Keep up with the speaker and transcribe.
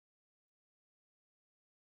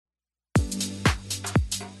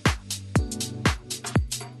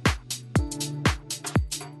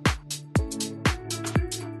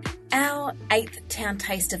eighth town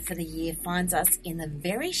taster for the year finds us in the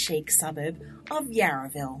very chic suburb of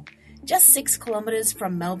Yarraville, just 6 kilometres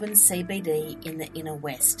from Melbourne's CBD in the inner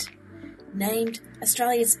west. Named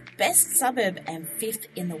Australia's best suburb and 5th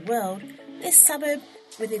in the world, this suburb,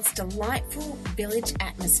 with its delightful village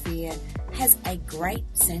atmosphere, has a great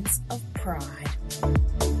sense of pride.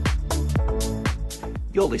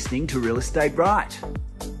 You're listening to Real Estate Right.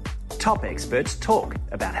 Top experts talk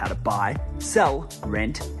about how to buy, sell,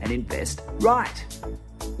 rent and invest right.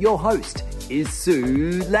 Your host is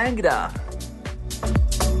Sue Langada.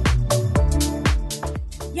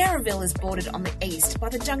 Yarraville is bordered on the east by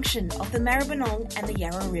the junction of the Maribyrnong and the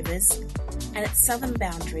Yarra rivers, and its southern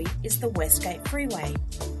boundary is the Westgate Freeway,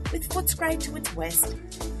 with Footscray to its west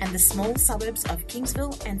and the small suburbs of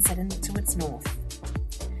Kingsville and Seddon to its north.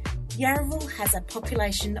 Yarraville has a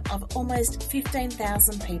population of almost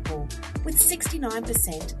 15,000 people, with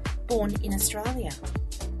 69% born in Australia.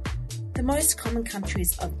 The most common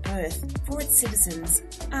countries of birth for its citizens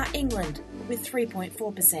are England with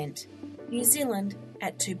 3.4%, New Zealand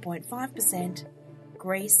at 2.5%,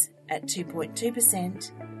 Greece at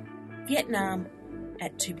 2.2%, Vietnam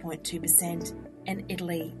at 2.2%, and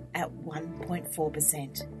Italy at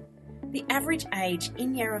 1.4%. The average age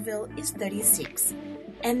in Yarraville is 36,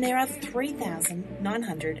 and there are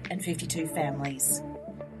 3,952 families.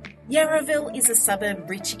 Yarraville is a suburb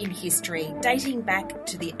rich in history, dating back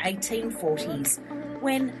to the 1840s,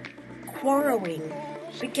 when quarrying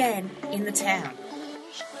began in the town.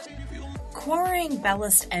 Quarrying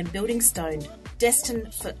ballast and building stone,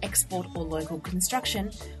 destined for export or local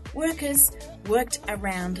construction, workers worked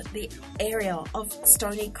around the area of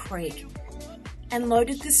Stony Creek and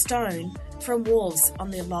loaded the stone from wharves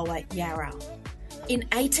on the lower Yarra. In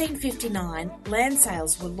 1859, land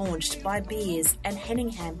sales were launched by Beers and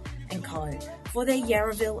Henningham & Co. for their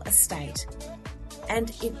Yarraville estate.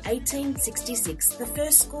 And in 1866, the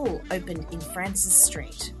first school opened in Francis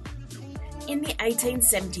Street. In the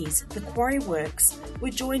 1870s, the quarry works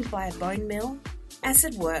were joined by a bone mill,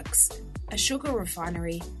 acid works, a sugar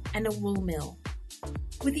refinery and a wool mill.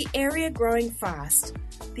 With the area growing fast,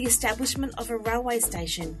 the establishment of a railway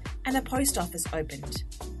station and a post office opened.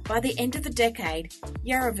 By the end of the decade,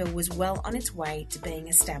 Yarraville was well on its way to being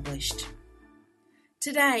established.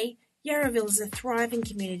 Today, Yarraville is a thriving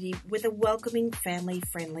community with a welcoming,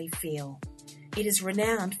 family-friendly feel. It is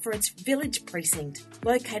renowned for its village precinct,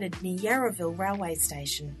 located near Yarraville Railway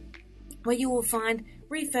Station, where you will find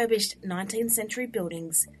refurbished 19th century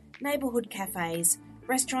buildings, neighbourhood cafes,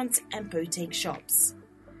 restaurants and boutique shops.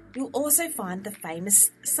 You'll also find the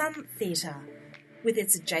famous Sun Theatre, with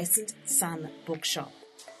its adjacent Sun Bookshop.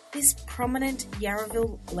 This prominent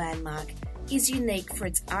Yarraville landmark is unique for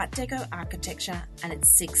its Art Deco architecture and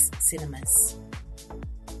its 6 cinemas.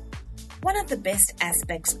 One of the best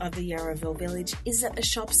aspects of the Yarraville village is that the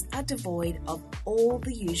shops are devoid of all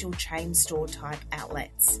the usual chain store type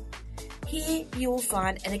outlets. Here you will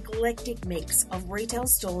find an eclectic mix of retail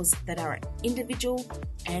stores that are individual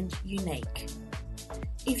and unique.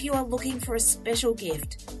 If you are looking for a special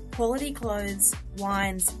gift, quality clothes,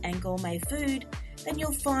 wines and gourmet food, then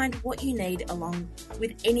you'll find what you need along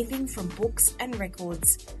with anything from books and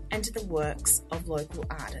records and to the works of local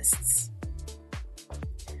artists.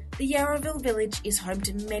 The Yarraville village is home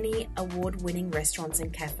to many award-winning restaurants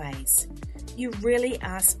and cafes. You really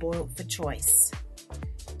are spoilt for choice.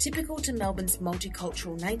 Typical to Melbourne's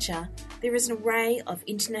multicultural nature, there is an array of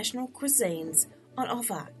international cuisines on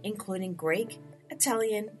offer, including Greek,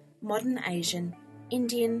 Italian, modern Asian,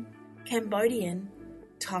 Indian, Cambodian,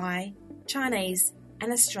 Thai, Chinese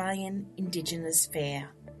and Australian Indigenous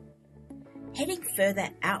fare. Heading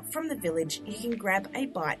further out from the village, you can grab a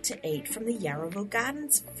bite to eat from the Yarraville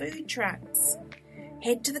Gardens food trucks.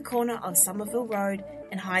 Head to the corner of Somerville Road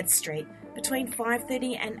and Hyde Street between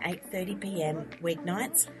 5:30 and 8:30 p.m.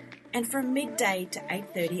 weeknights and from midday to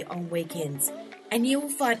 8:30 on weekends, and you will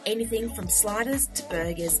find anything from sliders to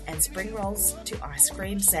burgers and spring rolls to ice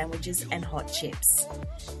cream sandwiches and hot chips.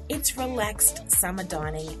 It's relaxed summer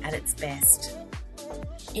dining at its best.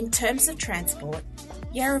 In terms of transport,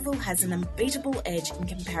 Yarraville has an unbeatable edge in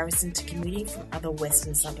comparison to commuting from other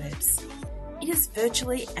western suburbs. It is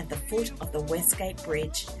virtually at the foot of the Westgate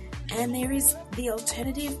Bridge, and there is the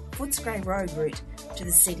alternative Footscray Road route to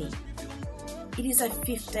the city. It is a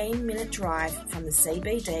 15-minute drive from the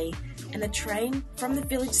CBD, and a train from the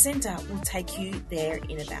village centre will take you there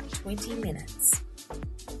in about 20 minutes.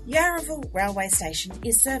 Yarraville Railway Station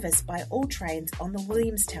is serviced by all trains on the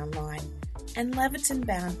Williamstown line and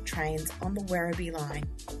Laverton-bound trains on the Werribee line.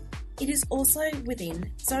 It is also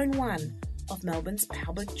within Zone 1 of Melbourne's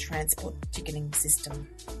public transport ticketing system.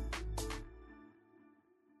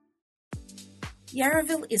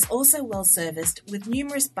 Yarraville is also well serviced with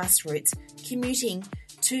numerous bus routes commuting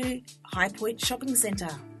to High Point Shopping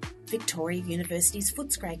Centre, Victoria University's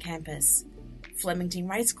Footscray campus, Flemington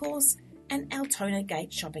Racecourse and Altona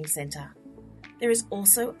Gate Shopping Centre. There is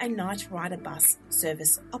also a night rider bus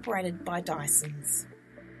service operated by Dyson's.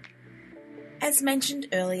 As mentioned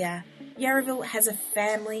earlier, Yarraville has a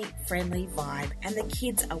family-friendly vibe and the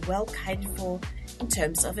kids are well catered for in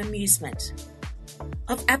terms of amusement.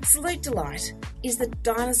 Of absolute delight is the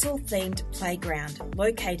dinosaur-themed playground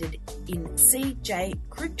located in C.J.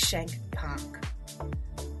 Cruikshank Park.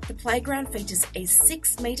 The playground features a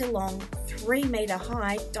 6-metre-long,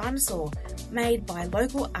 3-metre-high dinosaur made by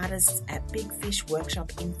local artists at Big Fish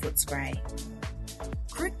Workshop in Footscray.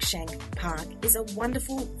 Cruikshank Park is a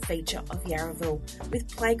wonderful feature of Yarraville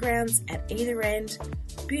with playgrounds at either end,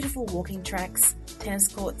 beautiful walking tracks, tennis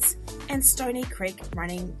courts and Stony Creek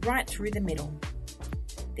running right through the middle.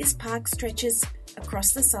 This park stretches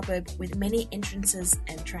across the suburb with many entrances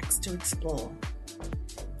and tracks to explore.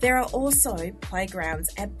 There are also playgrounds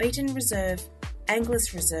at Beaton Reserve,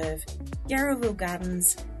 Anglers Reserve, Yarraville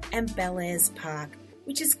Gardens and Bel-Airs Park,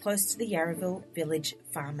 which is close to the Yarraville Village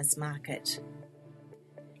Farmers Market.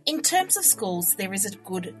 In terms of schools, there is a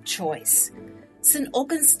good choice. St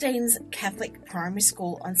Augustine's Catholic Primary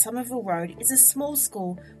School on Somerville Road is a small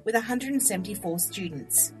school with 174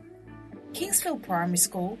 students. Kingsfield Primary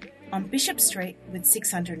School on Bishop Street with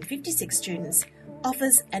 656 students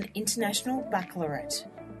offers an international baccalaureate.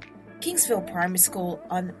 Kingsfield Primary School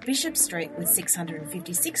on Bishop Street with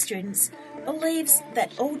 656 students believes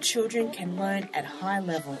that all children can learn at high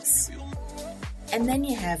levels. And then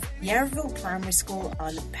you have Yarraville Primary School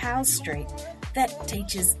on Powell Street that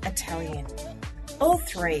teaches Italian. All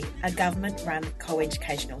three are government-run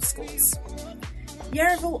co-educational schools.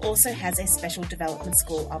 Yarraville also has a special development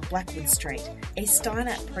school on Blackwood Street, a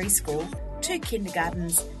Steiner preschool, 2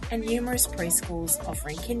 kindergartens and numerous preschools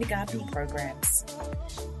offering kindergarten programs.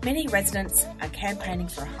 Many residents are campaigning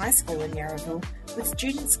for a high school in Yarraville, with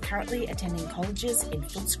students currently attending colleges in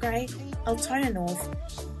Footscray, Altona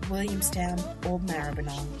North, Williamstown or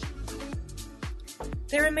Maribyrnong.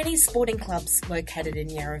 There are many sporting clubs located in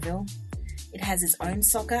Yarraville. It has its own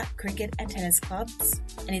soccer, cricket and tennis clubs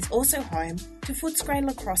and is also home to Footscray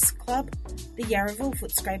Lacrosse Club, the Yarraville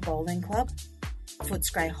Footscray Bowling Club,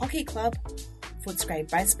 Footscray Hockey Club, Footscray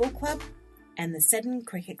Baseball Club and the Seddon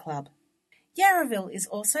Cricket Club. Yarraville is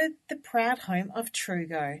also the proud home of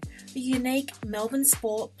Trugo, the unique Melbourne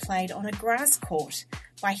sport played on a grass court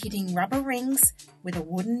by hitting rubber rings with a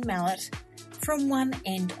wooden mallet from one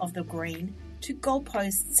end of the green to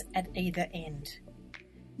goalposts at either end.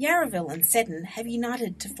 Yarraville and Seddon have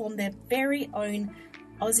united to form their very own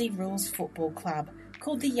Aussie rules football club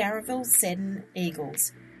called the Yarraville Seddon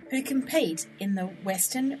Eagles, who compete in the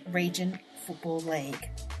Western Region Football League.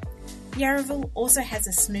 Yarraville also has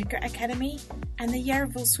a snooker academy and the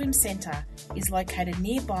Yarraville Swim Centre is located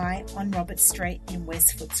nearby on Roberts Street in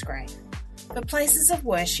West Footscray. For places of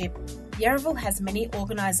worship, Yarraville has many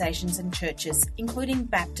organisations and churches including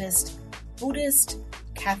Baptist, Buddhist,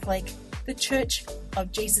 Catholic, the Church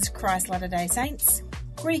of Jesus Christ Latter-day Saints,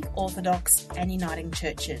 Greek Orthodox and Uniting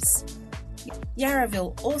Churches.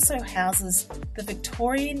 Yarraville also houses the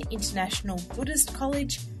Victorian International Buddhist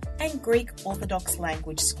College and Greek Orthodox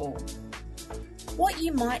Language School. What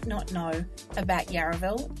you might not know about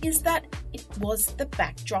Yarraville is that it was the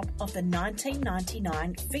backdrop of the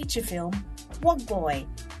 1999 feature film Wog Boy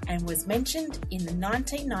and was mentioned in the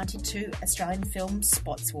 1992 Australian film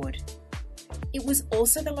Spotswood. It was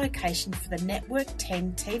also the location for the Network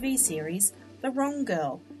 10 TV series The Wrong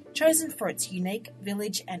Girl, chosen for its unique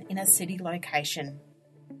village and inner city location.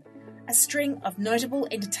 A string of notable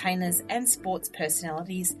entertainers and sports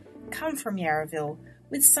personalities come from Yarraville,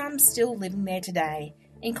 with some still living there today,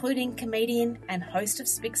 including comedian and host of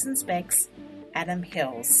Spicks and Specks, Adam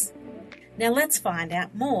Hills. Now let's find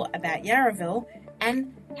out more about Yarraville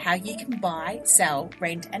and how you can buy, sell,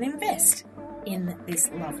 rent and invest in this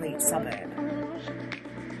lovely suburb.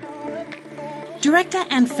 Director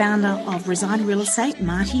and founder of Reside Real Estate,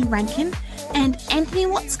 Marty Rankin, and Anthony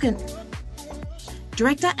Watson.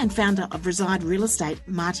 Director and founder of Reside Real Estate,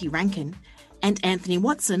 Marty Rankin, and Anthony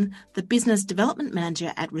Watson, the Business Development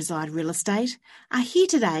Manager at Reside Real Estate, are here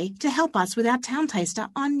today to help us with our town taster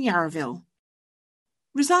on Yarraville.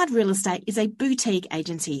 Reside Real Estate is a boutique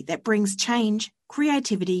agency that brings change,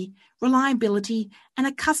 creativity, reliability, and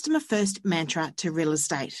a customer-first mantra to real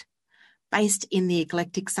estate. Based in the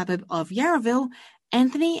eclectic suburb of Yarraville,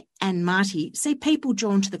 Anthony and Marty see people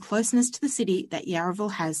drawn to the closeness to the city that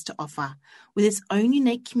Yarraville has to offer, with its own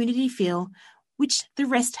unique community feel, which the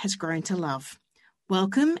rest has grown to love.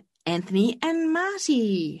 Welcome, Anthony and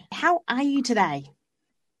Marty. How are you today?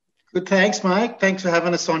 Good, thanks, mate. Thanks for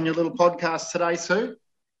having us on your little podcast today, Sue.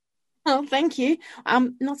 Oh, thank you.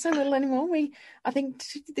 Not so little anymore. I think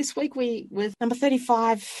this week we were number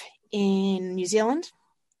 35 in New Zealand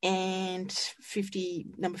and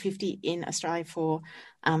number 50 in Australia for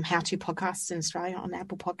how-to podcasts in Australia on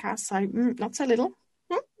Apple Podcasts. So not so little.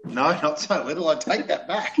 No, not so little. I take that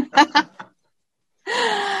back.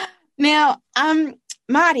 Now,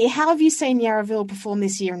 Marty, how have you seen Yarraville perform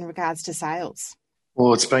this year in regards to sales?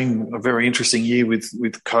 Well, it's been a very interesting year with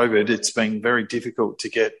COVID. It's been very difficult to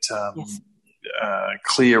get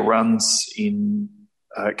clear runs in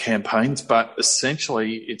campaigns, but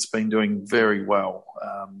essentially it's been doing very well.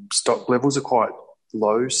 Stock levels are quite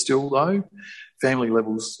low still, though. Family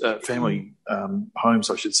homes,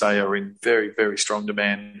 I should say, are in very, very strong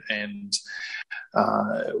demand, and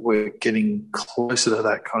we're getting closer to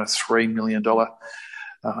that kind of $3 million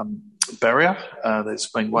barrier. There's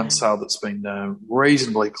been one sale that's been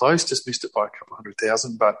reasonably close, just missed it by a couple of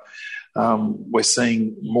 $100,000, but we're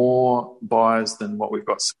seeing more buyers than what we've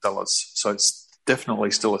got sellers. So it's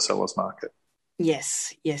definitely still a seller's market.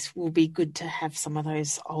 Yes, will be good to have some of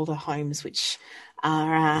those older homes which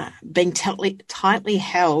are being tightly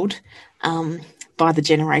held by the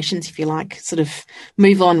generations, if you like, sort of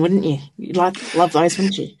move on, wouldn't you? You'd love those,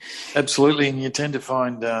 wouldn't you? Absolutely, and you tend to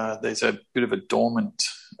find there's a bit of a dormant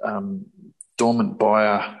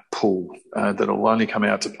buyer pool that'll only come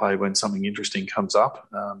out to play when something interesting comes up,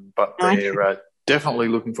 but they're definitely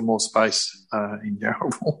looking for more space in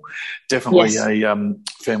Yarraville. Definitely a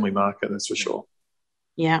family market, that's for sure.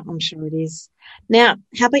 Yeah, I'm sure it is. Now,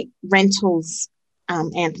 how about rentals,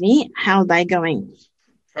 Anthony? How are they going?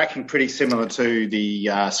 Tracking pretty similar to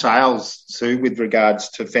the sales, Sue, with regards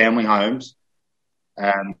to family homes.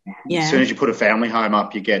 As soon as you put a family home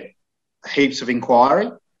up, you get heaps of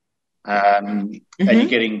inquiry, and you're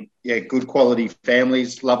getting good quality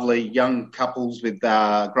families, lovely young couples with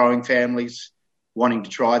growing families wanting to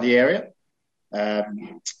try the area.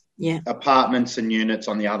 Apartments and units,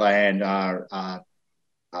 on the other hand,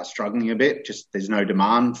 are struggling a bit. Just there's no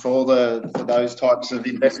demand for those types of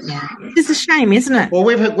investments. Yeah. It's a shame, isn't it? Well,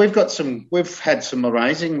 we've had some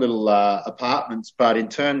amazing little apartments, but in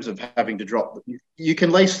terms of having to drop them, you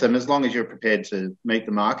can lease them as long as you're prepared to meet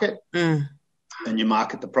the market, and you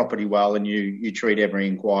market the property well, and you treat every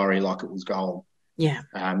inquiry like it was gold. Yeah,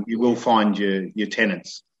 you will find your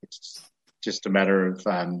tenants. It's just a matter of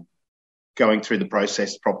going through the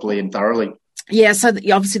process properly and thoroughly. Yeah, so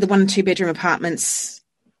obviously the 1 and 2 bedroom apartments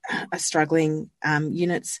are struggling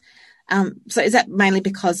units. So is that mainly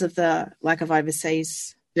because of the lack of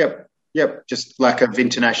overseas? Yep. Just lack of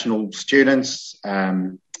international students.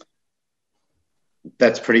 That's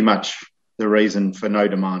pretty much the reason for no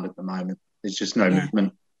demand at the moment. There's just no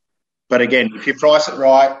movement. But again, if you price it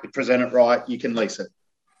right, you present it right, you can lease it.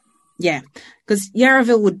 Yeah, because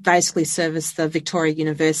Yarraville would basically service the Victoria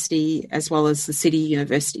University as well as the City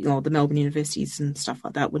University or the Melbourne universities and stuff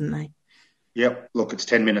like that, wouldn't they? Yep. Look, it's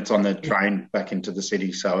 10 minutes on the train back into the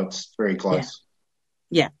city, so it's very close.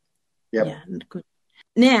 Yeah. Yep. Yeah, good.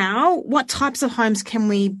 Now, what types of homes can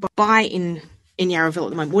we buy in Yarraville at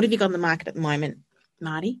the moment? What have you got in the market at the moment,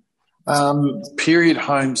 Marty? Period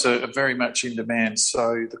homes are very much in demand.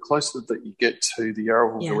 So the closer that you get to the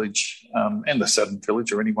Yarraville village and the Southern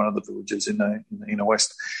village or any one of the villages in the inner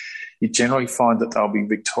west, you generally find that they'll be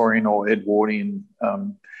Victorian or Edwardian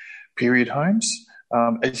period homes.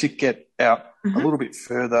 As you get out a little bit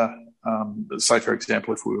further, say, for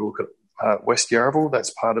example, if we look at West Yarraville, that's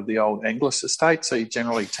part of the old Anglis estate, so you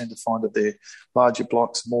generally tend to find that they're larger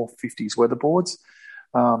blocks, more 50s weatherboards.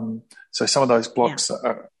 So some of those blocks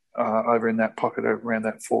are over in that pocket around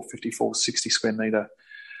that 450, 460 square metre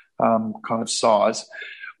kind of size.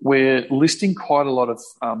 We're listing quite a lot of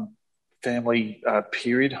family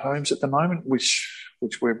period homes at the moment, which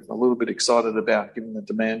we're a little bit excited about given the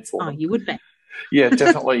demand for them. Oh, you would be. Yeah,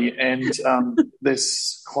 definitely. And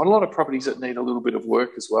there's quite a lot of properties that need a little bit of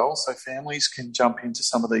work as well. So families can jump into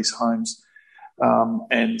some of these homes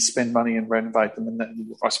and spend money and renovate them.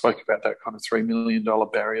 And I spoke about that kind of $3 million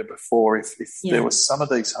barrier before. If there was some of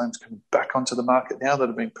these homes coming back onto the market now that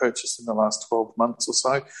have been purchased in the last 12 months or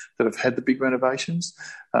so that have had the big renovations,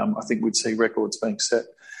 I think we'd see records being set.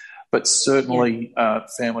 But certainly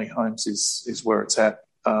family homes is where it's at.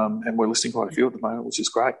 And we're listing quite a few at the moment, which is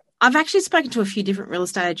great. I've actually spoken to a few different real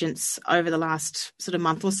estate agents over the last sort of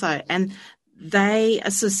month or so, and they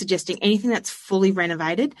are sort of suggesting anything that's fully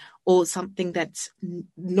renovated or something that's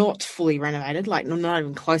not fully renovated, like not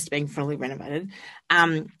even close to being fully renovated,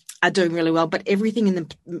 are doing really well. But everything in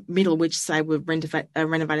the middle, which say were renovated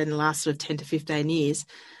in the last sort of 10 to 15 years,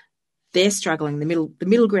 they're struggling. The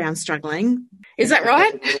middle ground struggling. Is that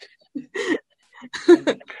right?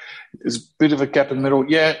 There's a bit of a gap in the middle.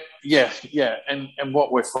 Yeah. And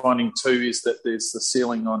what we're finding too is that there's the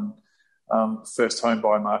ceiling on first home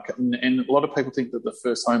buyer market, and a lot of people think that the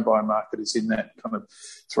first home buyer market is in that kind of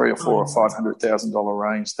 $300,000 or $400,000 or $500,000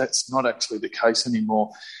 range. That's not actually the case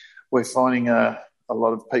anymore. We're finding a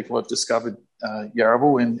lot of people have discovered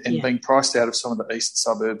Yarraville and being priced out of some of the eastern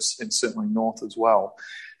suburbs and certainly north as well.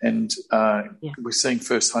 And we're seeing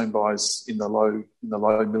first home buyers in the low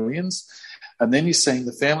millions. And then you're seeing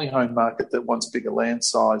the family home market that wants bigger land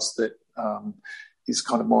size that is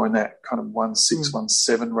kind of more in that kind of 1.6,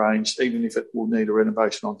 1.7 range, even if it will need a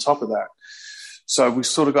renovation on top of that. So we've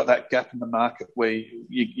sort of got that gap in the market where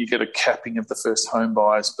you get a capping of the first home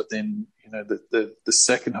buyers, but then, the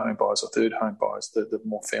second home buyers or third home buyers, the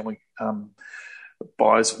more family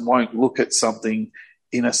buyers won't look at something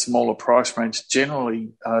in a smaller price range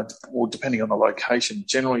generally, or depending on the location,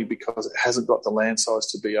 generally because it hasn't got the land size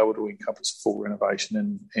to be able to encompass a full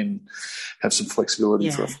renovation and have some flexibility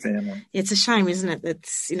for a family. It's a shame, isn't it?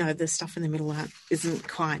 That's, the stuff in the middle isn't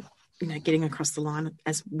quite, getting across the line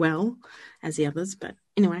as well as the others. But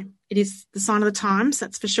anyway, it is the sign of the times,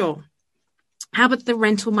 that's for sure. How about the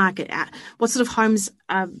rental market? What sort of homes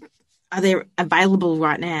are there available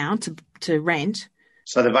right now to rent?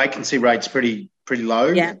 So the vacancy rate's pretty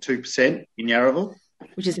low, 2% in Yarraville.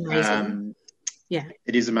 Which is amazing.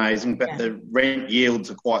 It is amazing, but the rent yields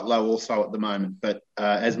are quite low also at the moment. But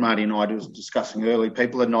as Marty and I was discussing earlier,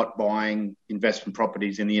 people are not buying investment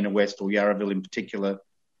properties in the inner west or Yarraville in particular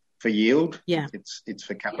for yield. Yeah. It's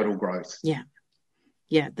for capital growth. Yeah.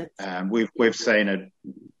 Yeah. We've seen a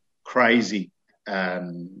crazy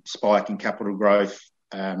spike in capital growth.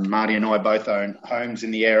 Marty and I both own homes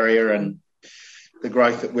in the area, and the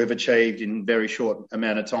growth that we've achieved in a very short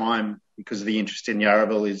amount of time because of the interest in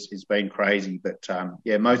Yarraville is been crazy. But,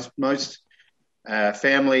 most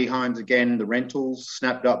family homes, again, the rentals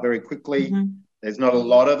snapped up very quickly. Mm-hmm. There's not a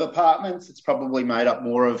lot of apartments. It's probably made up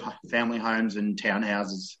more of family homes and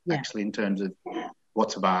townhouses, actually, in terms of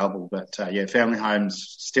what's available. But, family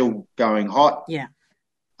homes still going hot. Yeah.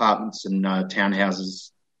 Apartments and townhouses,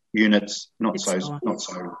 units, a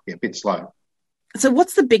bit slow. So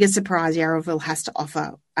what's the biggest surprise Yarraville has to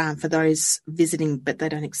offer for those visiting but they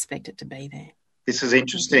don't expect it to be there? This is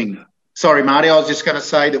interesting. Sorry, Marty, I was just going to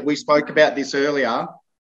say that we spoke about this earlier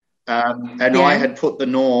I had put the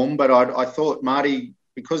norm, but I thought Marty,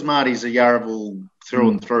 because Marty's a Yarraville through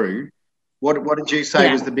and through, what did you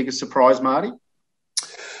say was the biggest surprise, Marty?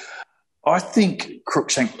 I think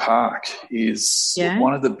Crookshank Park is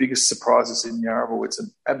one of the biggest surprises in Yarraville. It's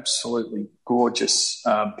an absolutely gorgeous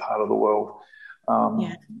part of the world.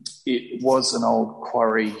 It was an old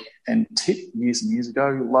quarry and tip years and years ago.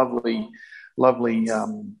 Lovely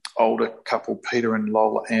older couple, Peter and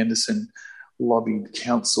Lola Anderson, lobbied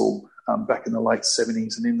council back in the late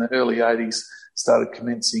 70s, and in the early 80s started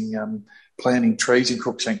commencing planting trees in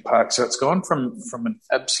Crookshank Park. So it's gone from an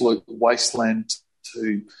absolute wasteland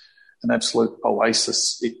to an absolute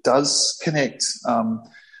oasis. It does connect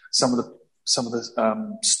some of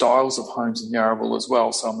the styles of homes in Yarraville as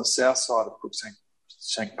well. So on the south side of Crookshank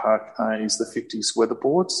Park is the 50s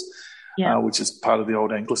weatherboards, which is part of the old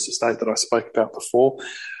Angliss estate that I spoke about before.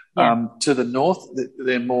 To the north,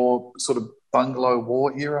 they're more sort of bungalow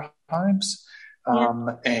war era homes.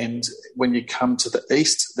 And when you come to the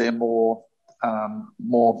east, they're more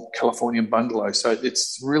Californian bungalows. So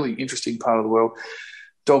it's a really interesting part of the world.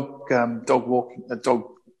 Dog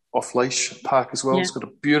off-leash park as well. It's got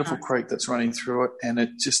a beautiful creek that's running through it, and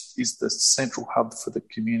it just is the central hub for the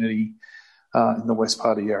community in the west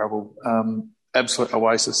part of Yarraville. Absolute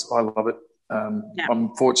oasis. I love it.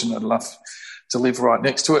 I'm fortunate enough to live right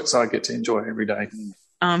next to it, so I get to enjoy it every day.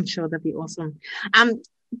 I'm sure that'd be awesome.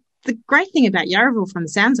 The great thing about Yarraville, from the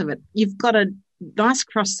sounds of it, you've got a nice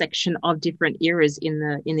cross-section of different eras in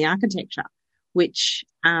the architecture, which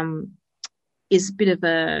is a bit of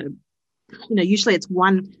a, usually it's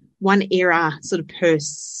one era sort of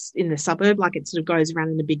in the suburb, like it sort of goes around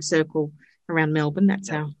in a big circle around Melbourne. That's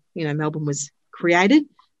how, Melbourne was created.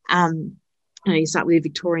 You start with your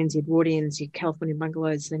Victorians, your Edwardians, your California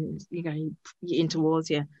bungalows, then, you're in towards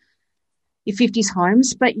your 50s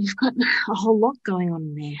homes, but you've got a whole lot going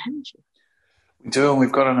on there, haven't you? We do, and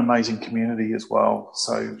we've got an amazing community as well.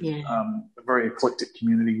 So a very eclectic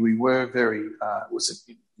community. We were very,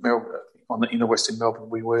 on the inner western Melbourne,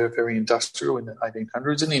 we were very industrial in the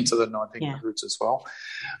 1800s and into the 1900s as well.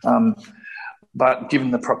 But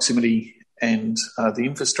given the proximity and the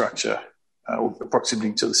infrastructure, or the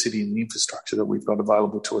proximity to the city and the infrastructure that we've got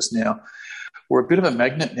available to us now, we're a bit of a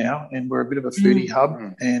magnet now, and we're a bit of a foodie hub,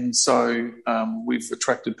 and so we've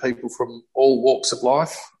attracted people from all walks of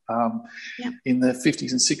life. In the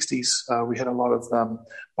 50s and 60s, we had a lot of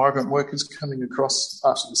migrant workers coming across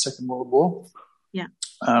after the Second World War. Yeah.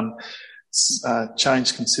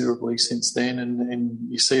 Changed considerably since then, and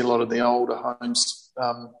you see a lot of the older homes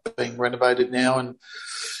being renovated now, and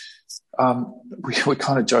we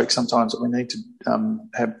kind of joke sometimes that we need to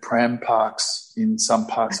have pram parks in some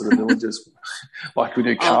parts of the villages, like we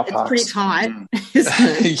do car parks. It's pretty tight,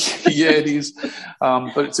 isn't it? Yeah, it is.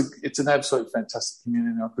 But it's an absolute fantastic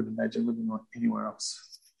community, and I couldn't imagine living anywhere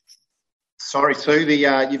else. Sorry, Sue,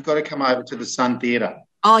 you've got to come over to the Sun Theatre.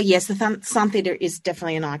 Oh, yes, the Sun Theatre is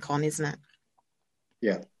definitely an icon, isn't it?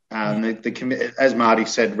 Yeah. As Marty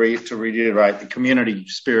said, to reiterate, the community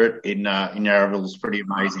spirit in Yarraville is pretty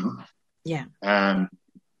amazing. Yeah.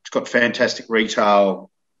 It's got fantastic retail,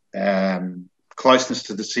 closeness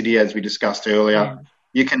to the city, as we discussed earlier. Yeah.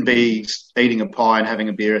 You can be eating a pie and having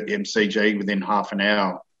a beer at the MCG within half an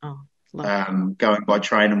hour, going by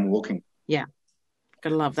train and walking. Yeah.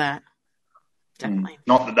 Gotta love that. Definitely.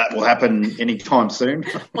 Not that will happen anytime soon.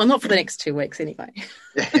 Well, not for the next 2 weeks anyway.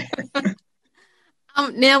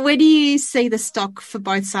 Now, where do you see the stock for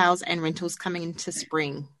both sales and rentals coming into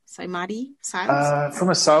spring? So, Marty, sales? From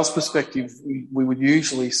a sales perspective, we would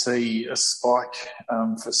usually see a spike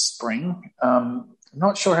for spring. I'm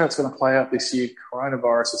not sure how it's going to play out this year.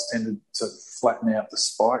 Coronavirus has tended to flatten out the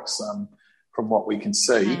spikes from what we can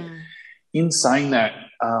see. In saying that,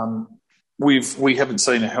 we haven't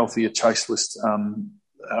seen a healthier chase list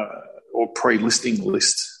or pre-listing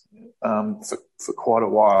list for quite a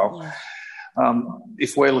while. Yeah.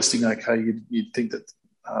 If we're listing okay, you'd think that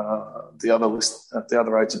the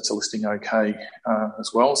other agents are listing okay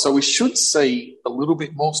as well. So we should see a little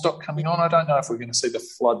bit more stock coming on. I don't know if we're going to see the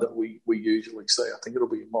flood that we usually see. I think it'll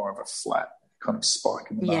be more of a flat kind of spike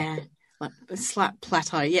in the market. Yeah, like a slight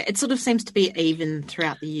plateau. Yeah, it sort of seems to be even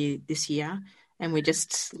throughout the year this year, and we're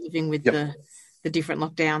just living with the different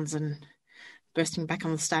lockdowns and bursting back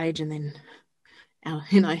on the stage, and then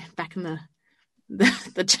back in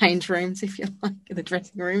the change rooms, if you like, the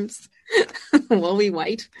dressing rooms, while we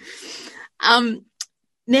wait.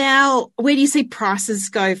 Now, where do you see prices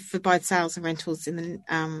go for both sales and rentals in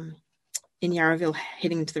Yarraville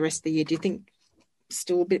heading into the rest of the year? Do you think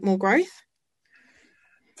still a bit more growth?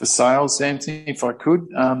 For sales, Anthony, if I could,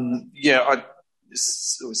 I'd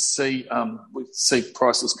see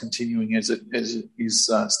prices continuing as it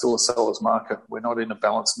is still a seller's market. We're not in a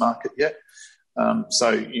balanced market yet. So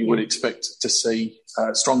you would expect to see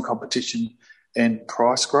strong competition and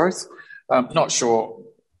price growth. Not sure,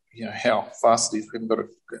 how fast it is. We haven't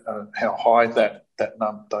got how high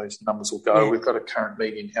those numbers will go. Yeah. We've got a current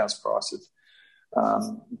median house price of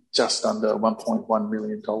just under $1.1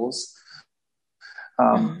 million.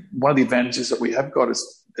 One of the advantages that we have got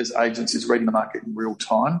as agents is reading the market in real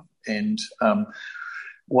time, and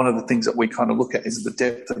one of the things that we kind of look at is the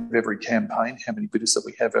depth of every campaign, how many bidders that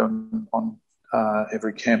we have on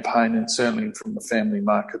every campaign, and certainly from the family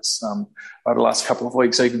markets over the last couple of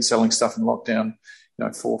weeks, even selling stuff in lockdown,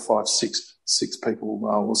 4, 5, 6 people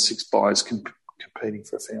or 6 buyers competing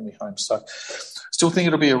for a family home. So still think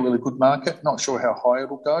it'll be a really good market. Not sure how high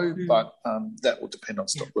it'll go, but that will depend on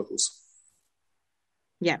stock levels.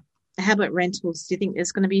 Yeah. How about rentals? Do you think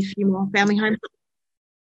there's going to be a few more family homes?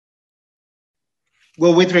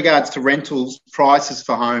 Well, with regards to rentals, prices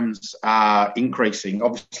for homes are increasing.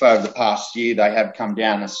 Obviously, over the past year, they have come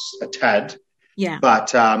down a tad. Yeah.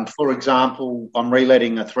 But, for example, I'm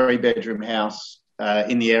reletting a 3-bedroom house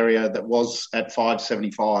in the area that was at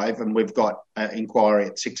 $575, and we've got an inquiry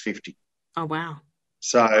at $650. Oh, wow.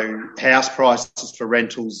 So house prices for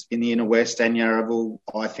rentals in the inner west and Yarraville,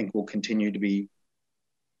 I think, will continue to be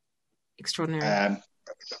extraordinary.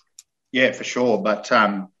 Yeah, for sure. But,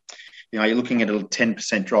 you're looking at a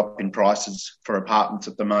 10% drop in prices for apartments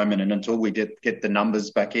at the moment, and until we get the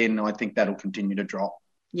numbers back in, I think that'll continue to drop.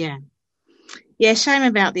 Yeah. Yeah, shame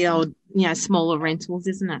about the old, smaller rentals,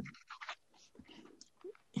 isn't it?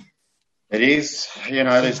 It is.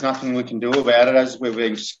 There's nothing we can do about it. As we've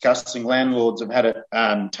been discussing, landlords have had it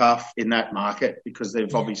tough in that market because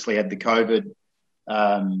they've obviously had the COVID,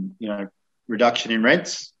 reduction in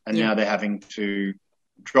rents, and now they're having to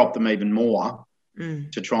drop them even more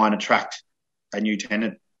to try and attract a new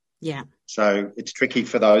tenant. Yeah. So it's tricky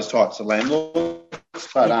for those types of landlords,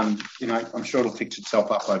 but I'm sure it'll fix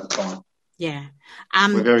itself up over time. Yeah.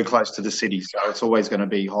 We're very close to the city, so it's always going to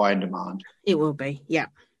be high in demand. It will be, yeah.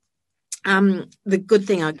 The good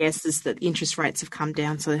thing, I guess, is that interest rates have come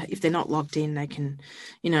down, so if they're not locked in, they can,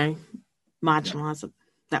 marginalise it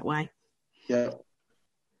that way. Yeah.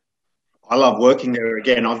 I love working there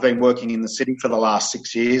again. I've been working in the city for the last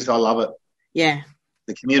 6 years. I love it. Yeah.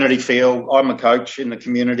 The community feel. I'm a coach in the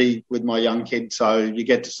community with my young kids, so you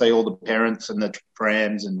get to see all the parents and the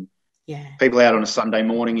prams and people out on a Sunday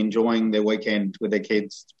morning enjoying their weekend with their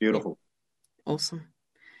kids. It's beautiful. Yeah. Awesome.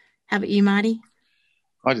 How about you, Marty?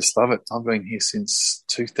 I just love it. I've been here since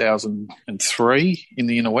 2003 in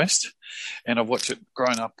the inner west, and I've watched it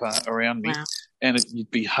growing up around me. Wow. And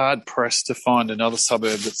you'd be hard-pressed to find another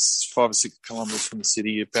suburb that's 5 or 6 kilometres from the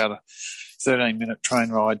city, about a 13-minute train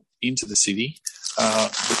ride into the city.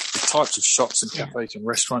 The types of shops and cafes and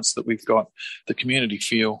restaurants that we've got, the community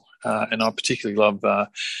feel, and I particularly love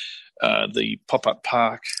the pop-up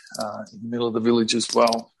park in the middle of the village as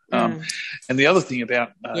well. And the other thing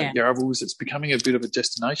about Yarraville is it's becoming a bit of a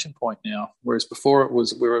destination point now, whereas before we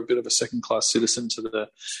were a bit of a second-class citizen to the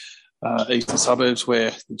eastern suburbs,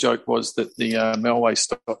 where the joke was that the Melway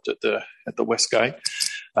stopped at the West Gate,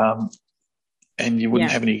 and you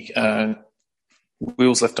wouldn't have any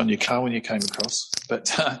wheels left on your car when you came across.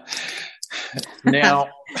 But now,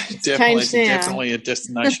 definitely a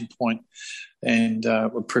destination point, and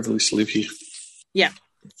we're privileged to live here. Yeah.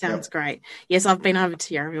 Sounds great. Yes, I've been over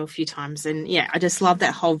to Yarraville a few times, and I just love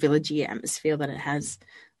that whole villagey atmosphere that it has.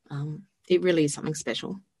 It really is something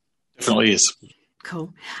special. Definitely is.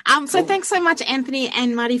 Cool. So thanks so much, Anthony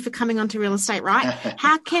and Marty, for coming on to Real Estate Right.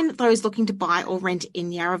 How can those looking to buy or rent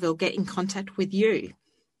in Yarraville get in contact with you?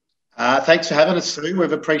 Thanks for having us, Sue.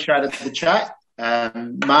 We've appreciated the chat.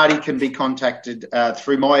 Marty can be contacted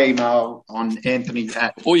through my email on Anthony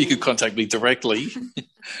at... Or you could contact me directly.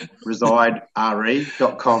 residere.com.au.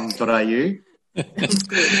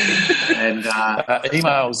 And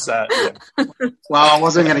emails. Well, I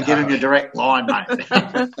wasn't going to give him a direct line, mate.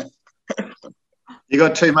 You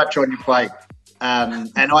got too much on your plate.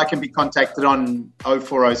 And I can be contacted on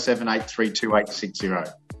 0407 832 860.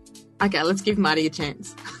 Okay, let's give Marty a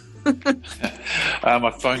chance.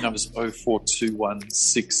 My phone number is 0421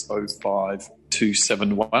 605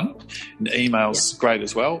 271. And email's great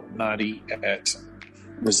as well, Marty at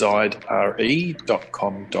residere.com.au.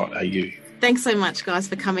 Thanks so much, guys,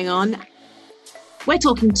 for coming on. We're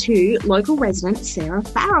talking to local resident Sarah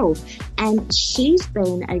Farrell, and she's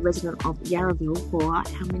been a resident of Yarraville for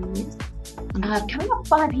how many years? Coming up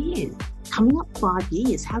 5 years. Coming up 5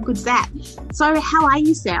 years. How good's that? So how are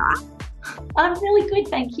you, Sarah? I'm really good,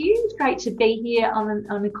 thank you. It's great to be here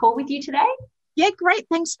on the call with you today. Yeah, great.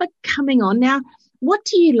 Thanks for coming on. Now, what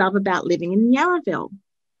do you love about living in Yarraville?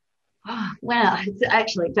 Oh, wow, I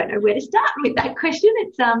actually don't know where to start with that question.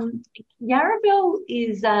 It's Yarraville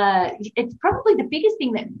is it's probably the biggest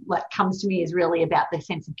thing that comes to me is really about the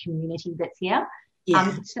sense of community that's here.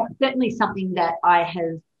 Yeah. So certainly something that I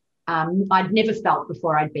have I'd never felt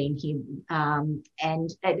before I'd been here, and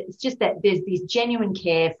it's just that there's this genuine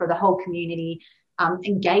care for the whole community,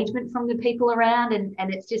 engagement from the people around, and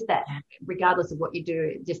it's just that regardless of what you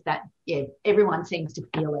do, just that everyone seems to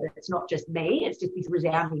feel it. It's not just me; it's just this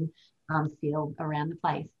resounding feel around the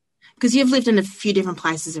place. Because you've lived in a few different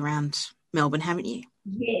places around Melbourne, haven't you?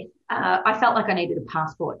 Yes. I felt like I needed a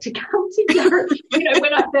passport to come to Europe.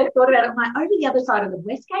 When I first thought about it, I'm like, over the other side of the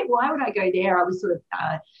West Gate, why would I go there? I was sort of,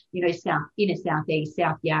 southeast,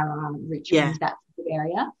 South Yarra, Richmond, that sort of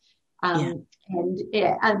area. And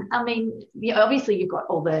I mean, obviously you've got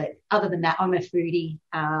other than that, I'm a foodie.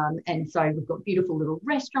 And so we've got beautiful little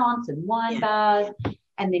restaurants and wine bars.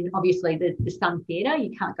 And then obviously the Sun Theatre,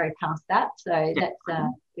 you can't go past that. So that's,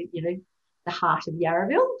 the heart of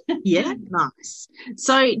Yarraville. Yeah, nice.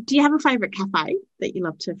 So do you have a favourite cafe that you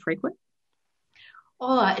love to frequent?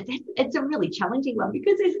 Oh, it's a really challenging one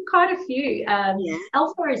because there's quite a few.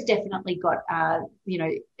 Alpha has definitely got, a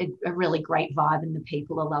really great vibe and the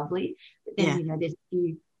people are lovely. But then, there's a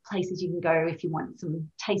few places you can go if you want some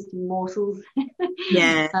tasty morsels.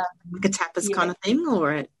 Like a tapas kind of thing,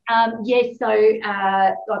 or so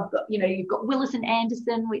I've got, you've got Willis and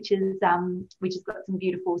Anderson, which has got some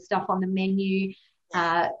beautiful stuff on the menu.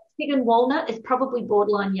 Fig and Walnut is probably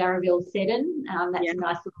borderline Yarraville Seddon. That's a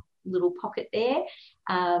nice little pocket there.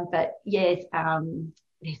 But there's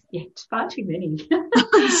far too many.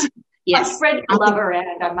 Yes, I spread the love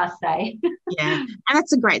around, I must say. Yeah, and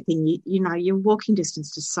that's a great thing. You're walking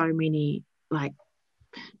distance to so many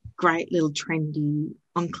great little trendy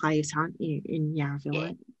enclaves, aren't you, in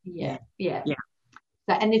Yarraville? Yeah.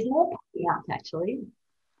 So, and there's more popping up actually.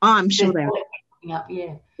 Oh, I'm sure there are. Popping up,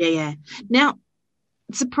 Yeah. Now,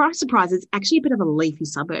 surprise, it's actually a bit of a leafy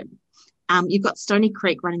suburb. You've got Stony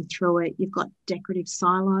Creek running through it. You've got decorative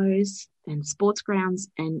silos and sports grounds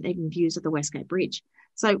and even views of the Westgate Bridge.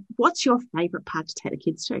 So what's your favourite part to take the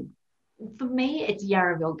kids to? For me, it's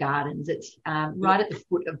Yarraville Gardens. It's right at the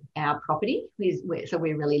foot of our property, so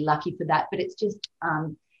we're really lucky for that. But it's just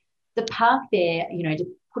the park there, to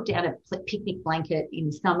put down a picnic blanket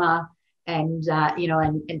in summer and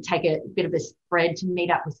take a bit of a spread to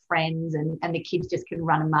meet up with friends, and the kids just can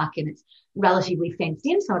run amok, and it's relatively fenced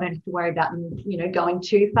in, so I don't have to worry about them, going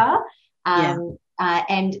too far.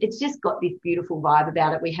 And it's just got this beautiful vibe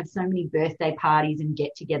about it. We have so many birthday parties and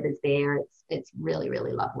get-togethers there. It's really,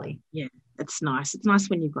 really lovely. Yeah, it's nice. It's nice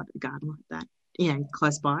when you've got a garden like that,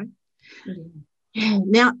 close by. Mm-hmm. Yeah.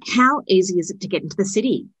 Now, how easy is it to get into the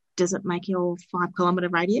city? Does it make your 5-kilometre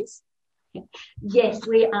radius? Yes,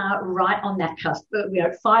 we are right on that cusp. We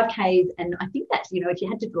are at 5Ks, and I think that's, if you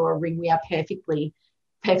had to draw a ring, we are perfectly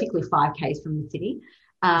 5Ks from the city.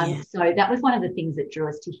 So that was one of the things that drew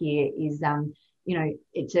us to here is,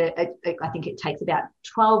 it's I think it takes about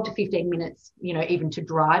 12 to 15 minutes, even to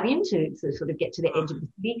drive in to sort of get to the edge of the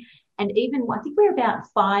city. And even, I think we're about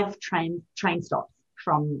 5 train stops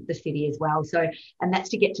from the city as well. So, and that's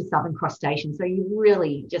to get to Southern Cross Station. So you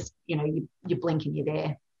really just, you blink and you're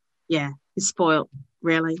there. Yeah, you're spoiled,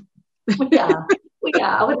 really. We are.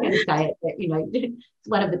 I was going to say it, but, it's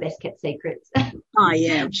one of the best kept secrets. Oh,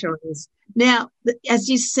 yeah, I'm sure it is. Now, as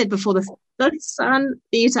you said before, the Sun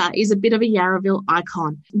Theatre is a bit of a Yarraville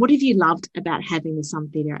icon. What have you loved about having the Sun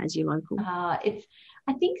Theatre as your local? I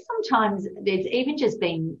think sometimes there's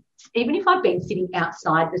even if I've been sitting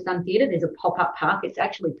outside the Sun Theatre, there's a pop-up park. It's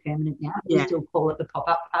actually permanent now. We still call it the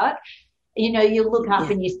pop-up park. You look up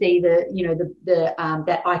and you see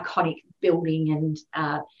that iconic building,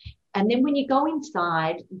 and then when you go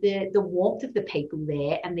inside, the warmth of the people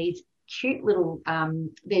there, and these cute little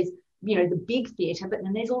there's the big theatre, but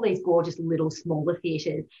then there's all these gorgeous little smaller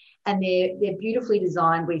theatres, and they're beautifully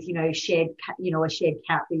designed with a shared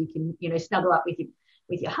couch where you can snuggle up with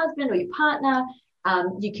your husband or your partner.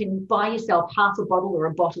 You can buy yourself half a bottle or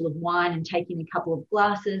a bottle of wine and take in a couple of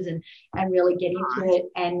glasses and really get into it.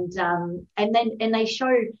 And they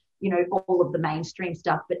show, all of the mainstream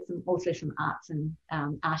stuff, but also some arts and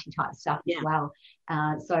arty type stuff as well.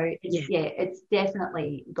 So it's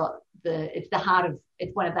definitely got it's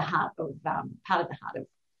one of the heart of part of the heart of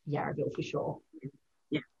Yarraville for sure.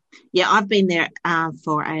 Yeah, I've been there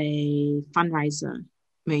for a fundraiser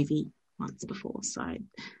movie once before, so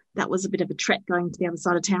that was a bit of a trek going to the other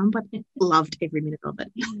side of town, but loved every minute of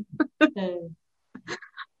it.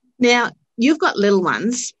 Now, you've got little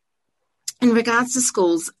ones. In regards to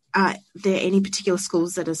schools, are there any particular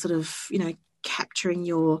schools that are sort of, capturing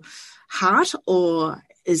your heart, or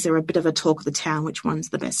is there a bit of a talk of the town which one's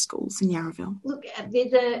the best schools in Yarraville? Look,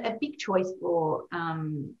 there's a big choice for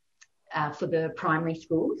the primary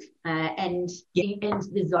schools, and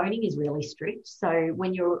the zoning is really strict. So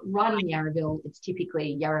when you're right in Yarraville, it's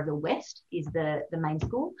typically Yarraville West is the main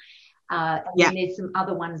school. And there's some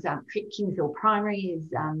other ones. Kingsville Primary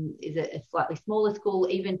is a slightly smaller school.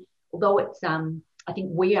 Even although it's I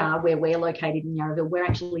think where we're located in Yarraville, we're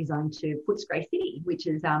actually zoned to Footscray City, which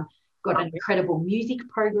has got an incredible music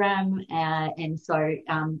program, and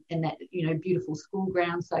that beautiful school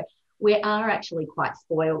ground. So we are actually quite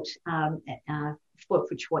spoilt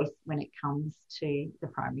for choice when it comes to the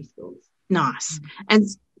primary schools. Nice. And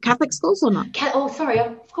Catholic schools or not?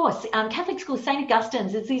 Of course. Catholic school, St.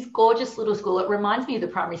 Augustine's, it's this gorgeous little school. It reminds me of the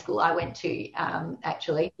primary school I went to,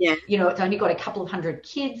 actually. Yeah. It's only got a couple of hundred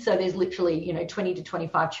kids, so there's literally, 20 to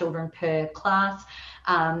 25 children per class.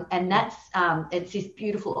 And that's it's this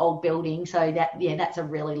beautiful old building. So that's a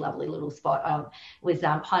really lovely little spot. Was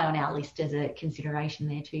high on our list as a consideration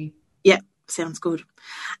there too. Yeah, sounds good.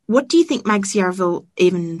 What do you think makes Yarraville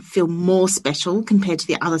even feel more special compared to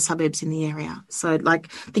the other suburbs in the area? So, like,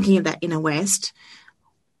 thinking of that inner west,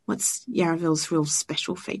 what's Yarraville's real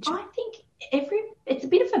special feature? I think it's a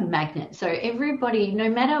bit of a magnet. So everybody, no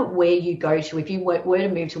matter where you go to, if you were to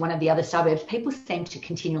move to one of the other suburbs, people seem to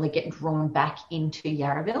continually get drawn back into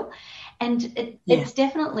Yarraville. And it's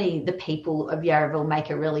definitely the people of Yarraville make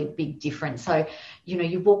a really big difference. So,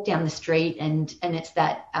 you walk down the street and it's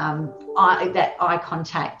that eye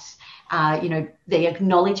contact, the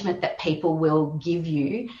acknowledgement that people will give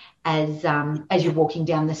you as you're walking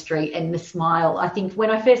down the street, and the smile. I think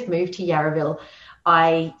when I first moved to Yarraville,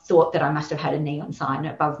 I thought that I must have had a neon sign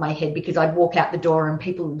above my head, because I'd walk out the door and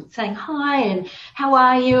people saying hi and how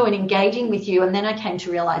are you and engaging with you. And then I came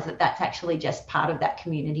to realise that that's actually just part of that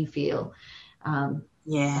community feel. Nice.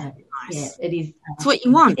 Yeah, it is. It's what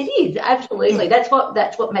you want. It is, absolutely. Yeah.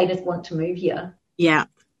 That's what made us want to move here. Yeah.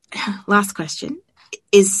 Last question.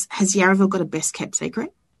 Has Yarraville got a best kept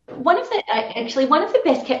secret? One of the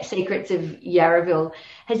best kept secrets of Yarraville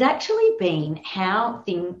has actually been how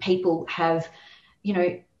people have,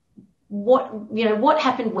 what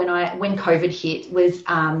happened when COVID hit was,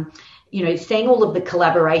 seeing all of the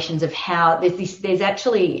collaborations of how there's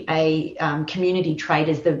actually a community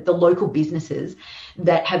traders, the local businesses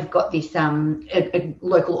that have got this a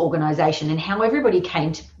local organisation, and how everybody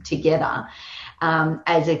came together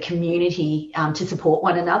as a community to support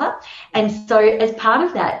one another. And so as part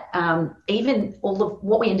of that, even all of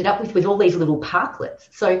what we ended up with all these little parklets.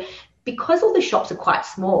 So because all the shops are quite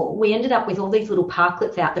small, we ended up with all these little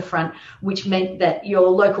parklets out the front, which meant that your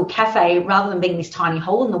local cafe, rather than being this tiny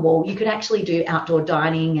hole in the wall, you could actually do outdoor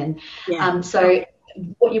dining. And so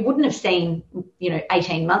what you wouldn't have seen,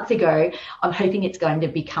 18 months ago, I'm hoping it's going to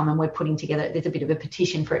become, and we're putting together, there's a bit of a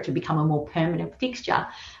petition for it to become a more permanent fixture,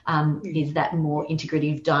 is that more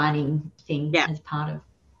integrative dining thing as part of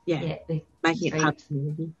making it part of the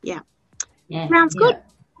community. Yeah. Sounds good.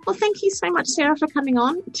 Well, thank you so much, Sarah, for coming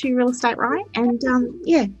on to Real Estate Right. And,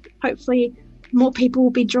 hopefully more people will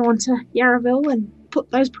be drawn to Yarraville and put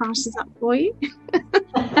those prices up for you.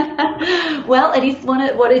 Well, it is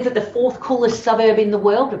the fourth coolest suburb in the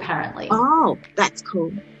world, apparently. Oh, that's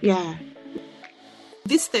cool. Yeah.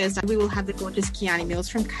 This Thursday, we will have the gorgeous Kiani Mills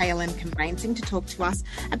from KLM Conveyancing to talk to us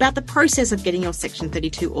about the process of getting your Section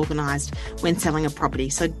 32 organised when selling a property.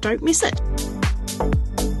 So don't miss it.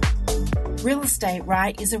 Real Estate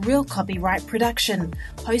Right is a Real Copyright production,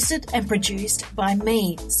 hosted and produced by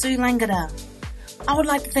me, Sue Langada. I would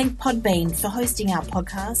like to thank Podbean for hosting our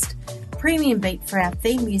podcast, Premium Beat for our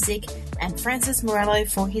theme music, and Francis Morello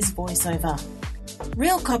for his voiceover.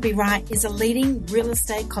 Real Copyright is a leading real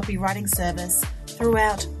estate copywriting service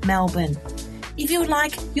throughout Melbourne. If you would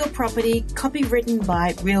like your property copywritten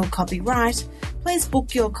by Real Copyright, please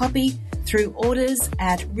book your copy through orders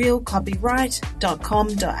at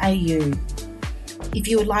realcopyright.com.au. If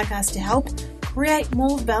you would like us to help create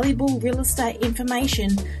more valuable real estate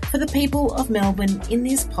information for the people of Melbourne in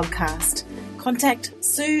this podcast, contact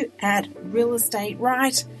Sue at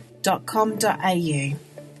realestateright.com.au.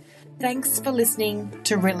 Thanks for listening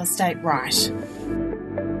to Real Estate Right.